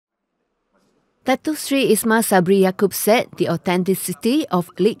Datuk Seri Ismail Sabri Yaakob said the authenticity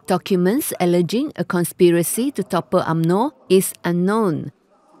of leaked documents alleging a conspiracy to topple Umno is unknown.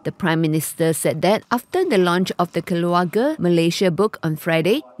 The Prime Minister said that after the launch of the Keluarga Malaysia book on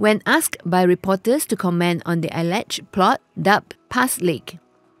Friday, when asked by reporters to comment on the alleged plot dubbed Pasleak.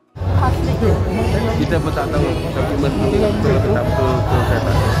 Kita pun tak tahu dokumen tu betul ke tak betul ke saya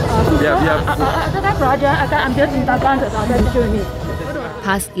tak tahu. Biar akan ambil tindakan terhadap isu ini.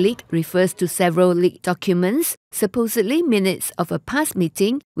 Pasleak refers to several leaked documents, supposedly minutes of a past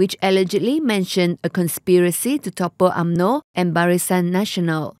meeting, which allegedly mentioned a conspiracy to topple UMNO and Barisan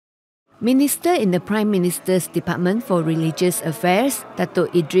Nasional. Minister in the Prime Minister's Department for Religious Affairs,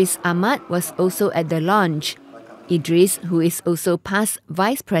 Datuk Idris Ahmad, was also at the launch. Idris, who is also past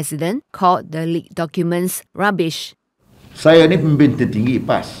Vice President, called the leaked documents rubbish. Saya ni pemimpin tertinggi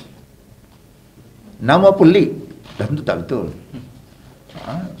PAS. Nama pun leak, dah tentu tak betul.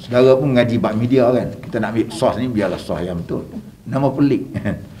 Saudara pun mengaji bab media kan. Kita nak ambil sos ni biarlah sos yang betul. Nama pun leak.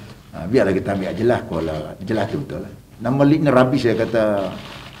 Biarlah kita ambil jelas kalau jelas tu betul lah. Nama leak ni rubbish saya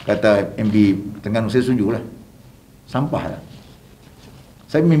kata MB Terengganu, saya setuju lah. Sampah lah.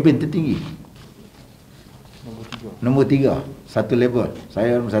 Saya pemimpin tertinggi. Nombor 3, satu level.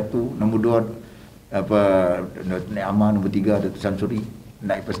 Saya nombor 1, nombor 2 Naik Ahmad, nombor 3 Datuk Seri,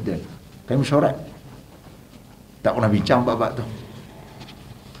 naik Presiden. Kami mesyuarat. Tak pernah bincang bab-bab tu.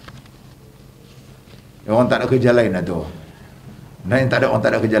 Orang tak ada kerja lain lah tu. Orang tak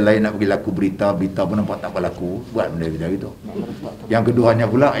ada kerja lain nak pergi laku berita pun nampak tak berlaku, buat benda gitu. Yang keduanya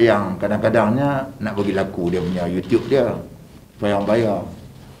pula yang kadang-kadangnya nak bagi laku dia punya YouTube dia supaya orang bayar.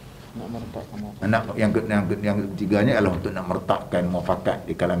 Yang ketiganya adalah untuk nak meretakkan muafakat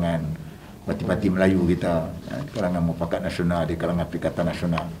di kalangan parti-parti Melayu kita, di kalangan muafakat nasional, di kalangan Perikatan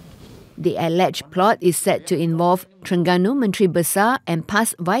Nasional. The alleged plot is said to involve Terengganu Menteri Besar and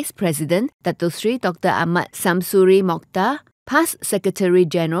past Vice President Datuk Seri Dr. Ahmad Samsuri Mokhtar, past Secretary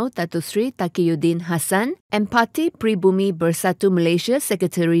General Datuk Seri Taqiyuddin Hassan, and Parti Pribumi Bersatu Malaysia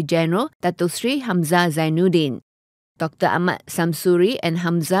Secretary General Datuk Seri Hamzah Zainuddin. Dr. Ahmad Samsuri and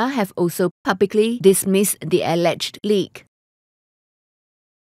Hamzah have also publicly dismissed the alleged leak.